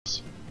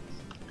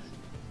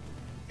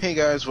Hey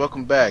guys,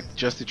 welcome back.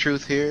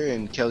 JusThaTruth here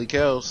and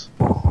KellyKelz.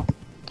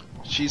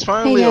 She's Hey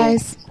finally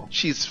guys.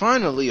 she's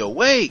finally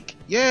awake.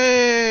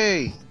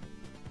 Yay!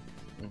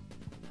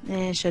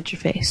 Shut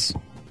your face.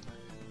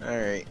 All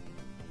right.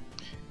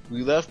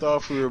 We left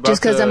off. We were about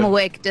Just because to. I'm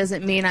awake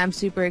doesn't mean I'm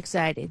super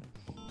excited.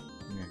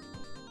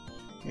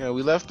 Yeah,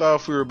 we left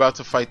off. We were about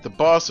to fight the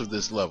boss of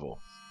this level.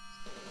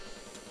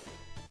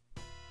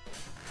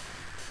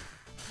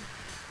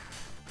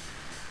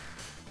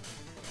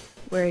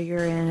 Where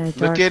you're in a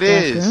dark Look, it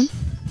black room. is.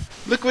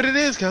 Look what it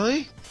is,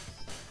 Kelly.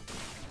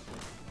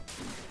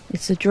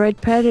 It's a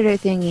droid predator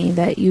thingy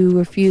that you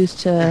refuse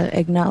to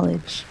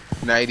acknowledge.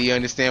 Now, do you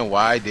understand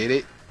why I did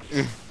it?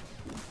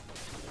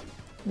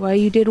 Why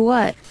you did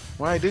what?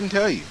 Why I didn't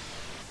tell you?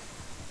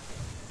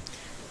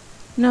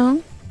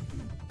 No.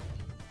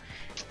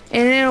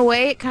 And in a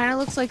way, it kind of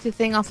looks like the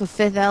thing off of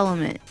Fifth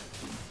Element.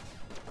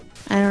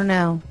 I don't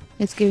know.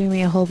 It's giving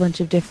me a whole bunch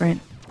of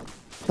different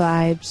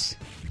vibes.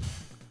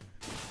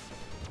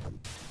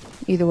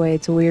 Either way,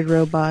 it's a weird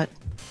robot.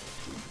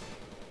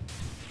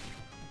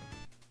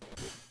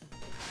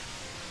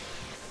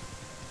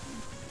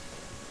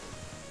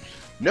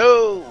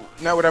 No,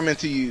 not what I meant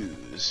to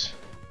use.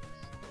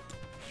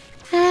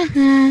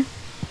 That's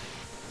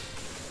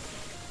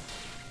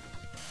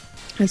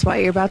why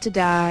you're about to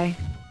die.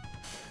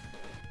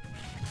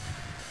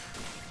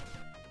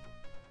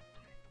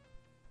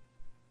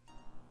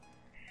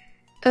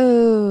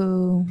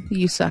 Oh,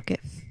 you suck it.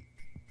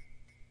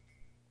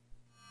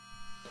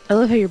 I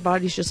love how your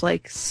body's just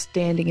like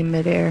standing in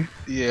midair.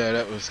 Yeah,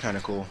 that was kind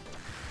of cool.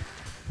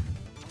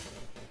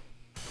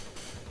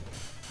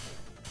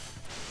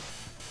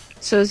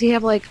 So does he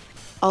have like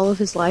all of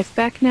his life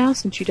back now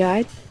since you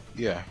died?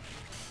 Yeah.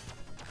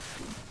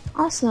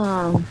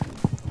 Awesome.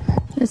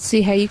 Let's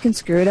see how you can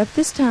screw it up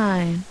this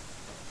time.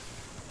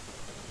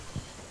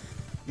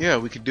 Yeah,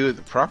 we could do it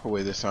the proper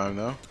way this time,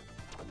 though.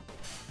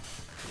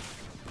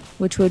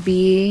 Which would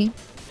be...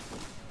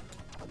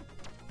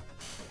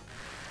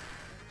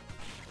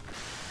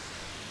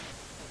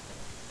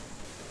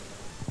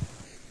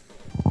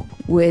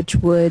 Which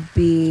would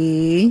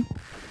be...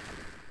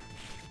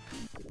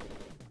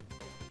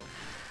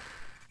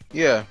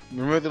 Yeah,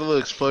 remember the little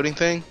exploding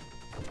thing?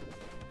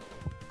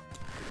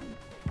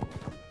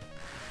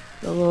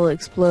 The little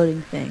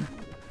exploding thing.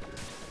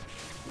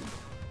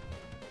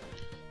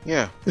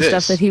 Yeah, The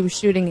stuff that he was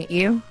shooting at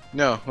you?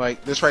 No,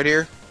 like this right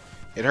here.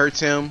 It hurts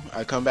him.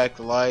 I come back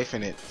to life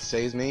and it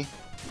saves me.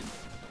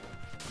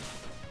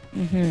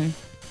 Mm-hmm.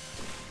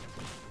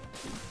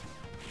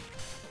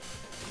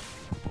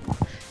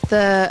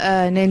 The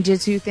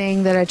ninjutsu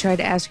thing that I tried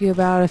to ask you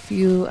about a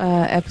few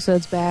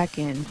episodes back,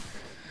 and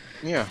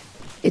Yeah.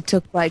 it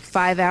took like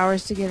 5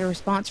 hours to get a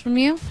response from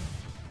you?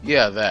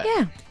 Yeah, that.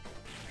 Yeah.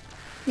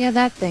 Yeah,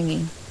 that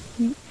thingy.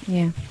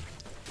 Yeah.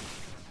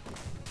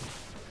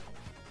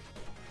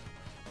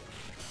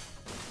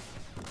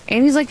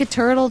 And he's like a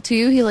turtle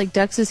too. He like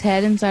ducks his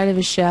head inside of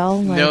his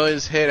shell. Like, No,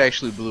 his head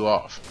actually blew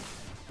off.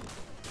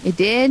 it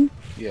did?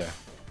 Yeah.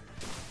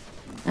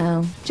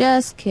 Oh,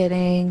 just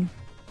kidding.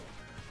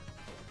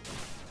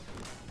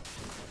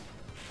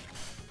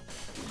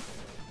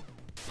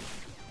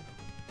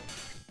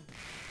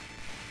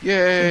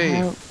 Yay!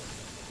 Yeah,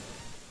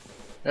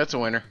 That's a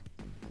winner.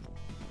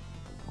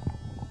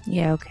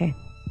 yeah, okay.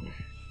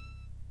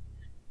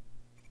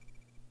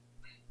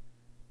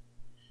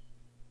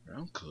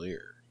 Round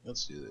clear.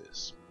 Let's do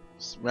this.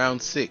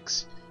 Round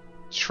 6.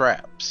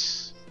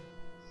 Traps.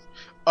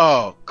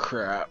 Oh,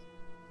 crap.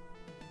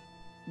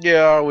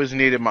 Yeah, I always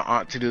needed my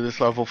aunt to do this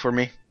level for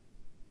me.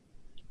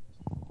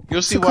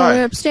 You'll see So call her why.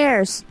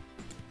 upstairs.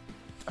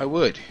 I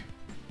would.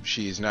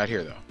 She is not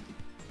here, though.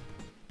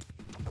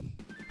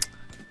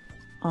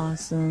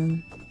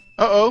 Awesome.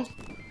 Uh-oh.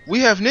 We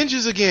have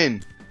ninjas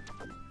again.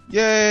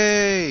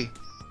 Yay.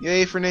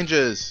 Yay for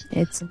ninjas.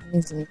 It's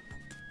amazing.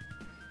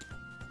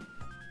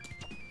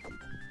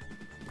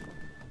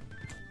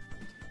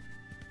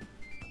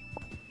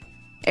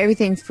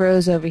 Everything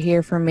froze over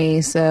here for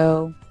me,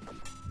 so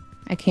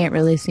I can't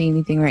really see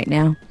anything right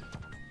now.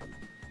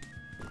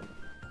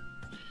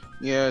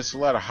 Yeah, it's a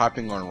lot of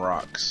hopping on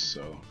rocks,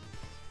 so...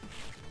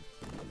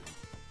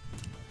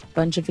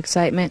 Bunch of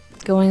excitement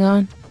going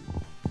on.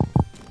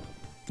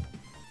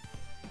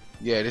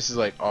 Yeah, this is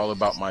like all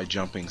about my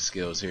jumping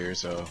skills here,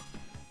 so...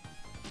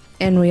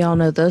 And we all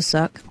know those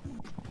suck.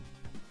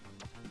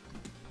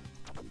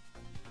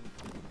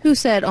 Who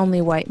said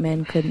only white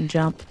men couldn't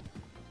jump?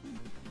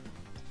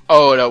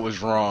 Oh, that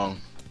was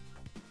wrong.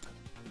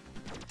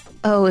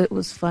 Oh, it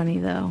was funny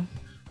though.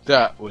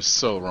 That was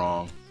so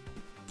wrong.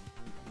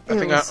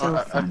 It was so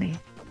funny.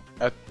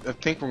 I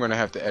think we're gonna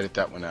have to edit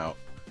that one out.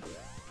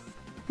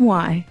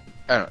 Why?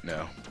 I don't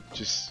know.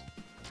 Just...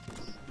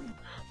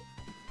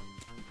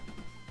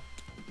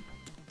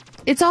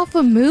 It's off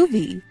a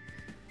movie.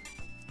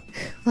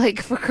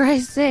 Like, for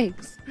Christ's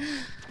sakes.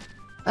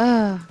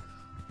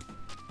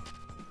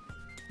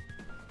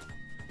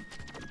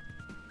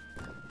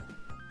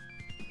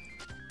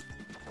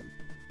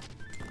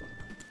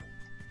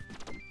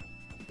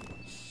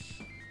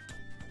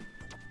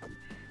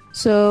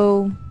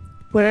 So,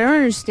 what I don't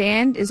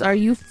understand is, are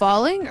you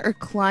falling or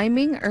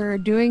climbing or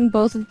doing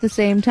both at the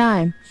same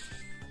time?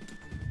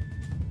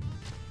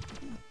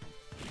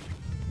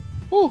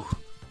 Whew.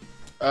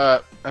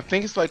 I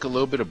think it's like a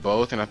little bit of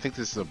both, and I think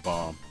this is a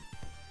bomb.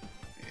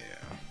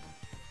 Yeah.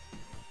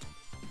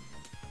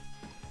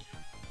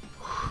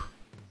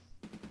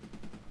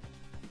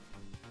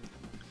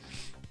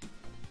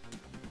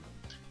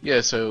 Yeah,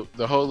 so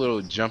the whole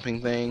little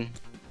jumping thing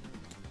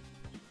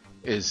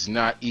is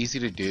not easy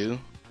to do.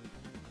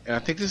 And I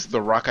think this is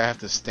the rock I have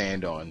to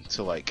stand on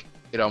to like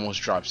it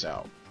almost drops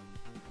out.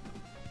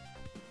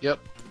 Yep.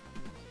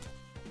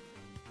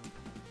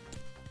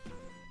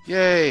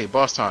 Yay,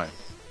 boss time.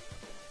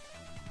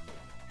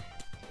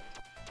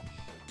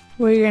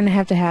 Where you're gonna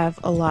have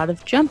a lot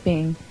of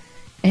jumping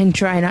and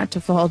try not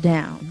to fall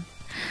down.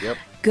 Yep.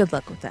 Good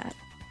luck with that.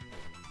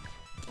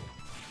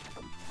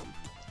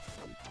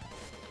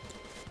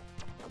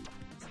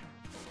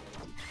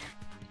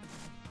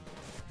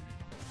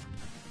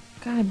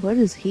 God, what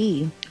is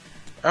he?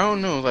 I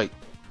don't know, like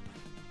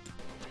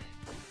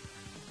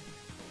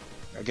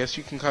I guess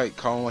you can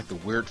call him like the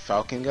weird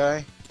falcon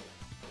guy.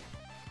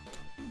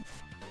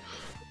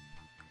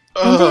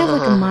 Don't they have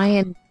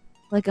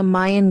like a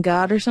Mayan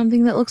god or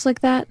something that looks like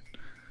that?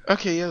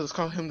 Okay, yeah, let's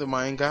call him the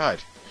Mayan god.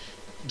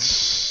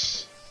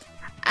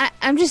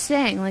 I'm just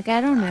saying, like, I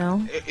don't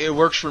know. It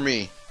works for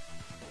me.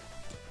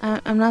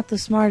 I'm not the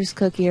smartest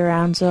cookie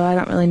around, so I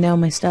don't really know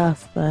my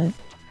stuff, but...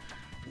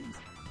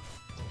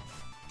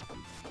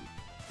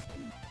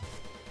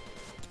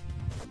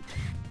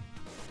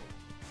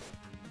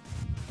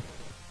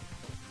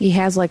 He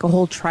has, like, a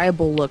whole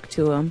tribal look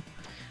to him,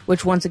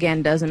 which, once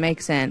again, doesn't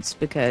make sense,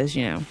 because,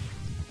 you know,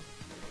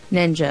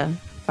 ninja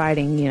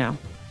fighting, you know,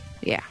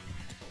 yeah.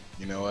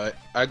 You know what?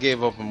 I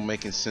gave up on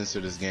making sense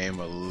of this game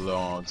a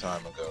long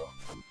time ago.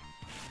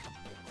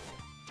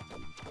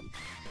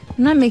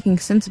 I'm not making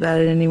sense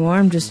about it anymore.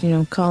 I'm just, you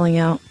know, calling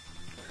out,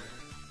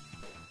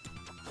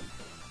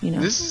 you know,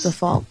 the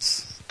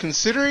faults.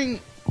 Considering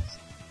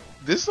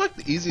this is like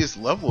the easiest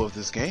level of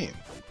this game.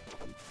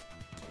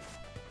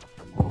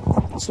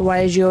 So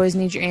why did you always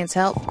need your aunt's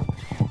help?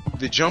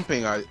 The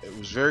jumping, I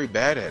was very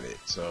bad at it,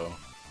 so...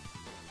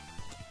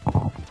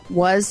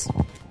 Was?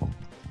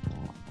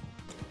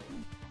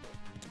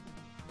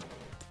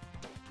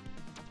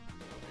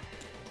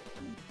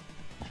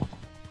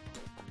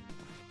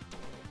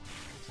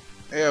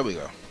 There we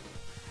go.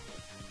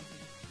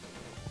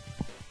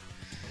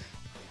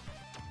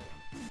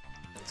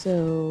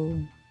 So...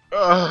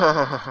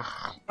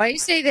 Why you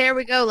say there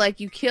we go like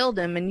you killed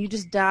him and you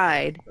just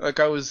died? Like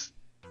I was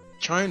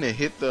trying to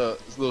hit the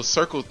little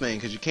circle thing,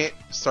 because you can't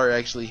start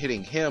actually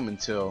hitting him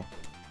until...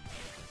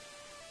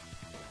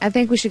 I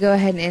think we should go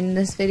ahead and end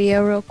this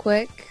video real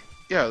quick.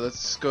 Yeah,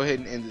 let's go ahead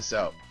and end this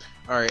out.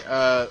 Alright,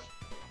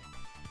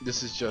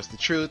 this is Just the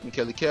Truth and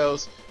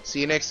KellyKelz.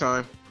 See you next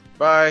time.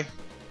 Bye.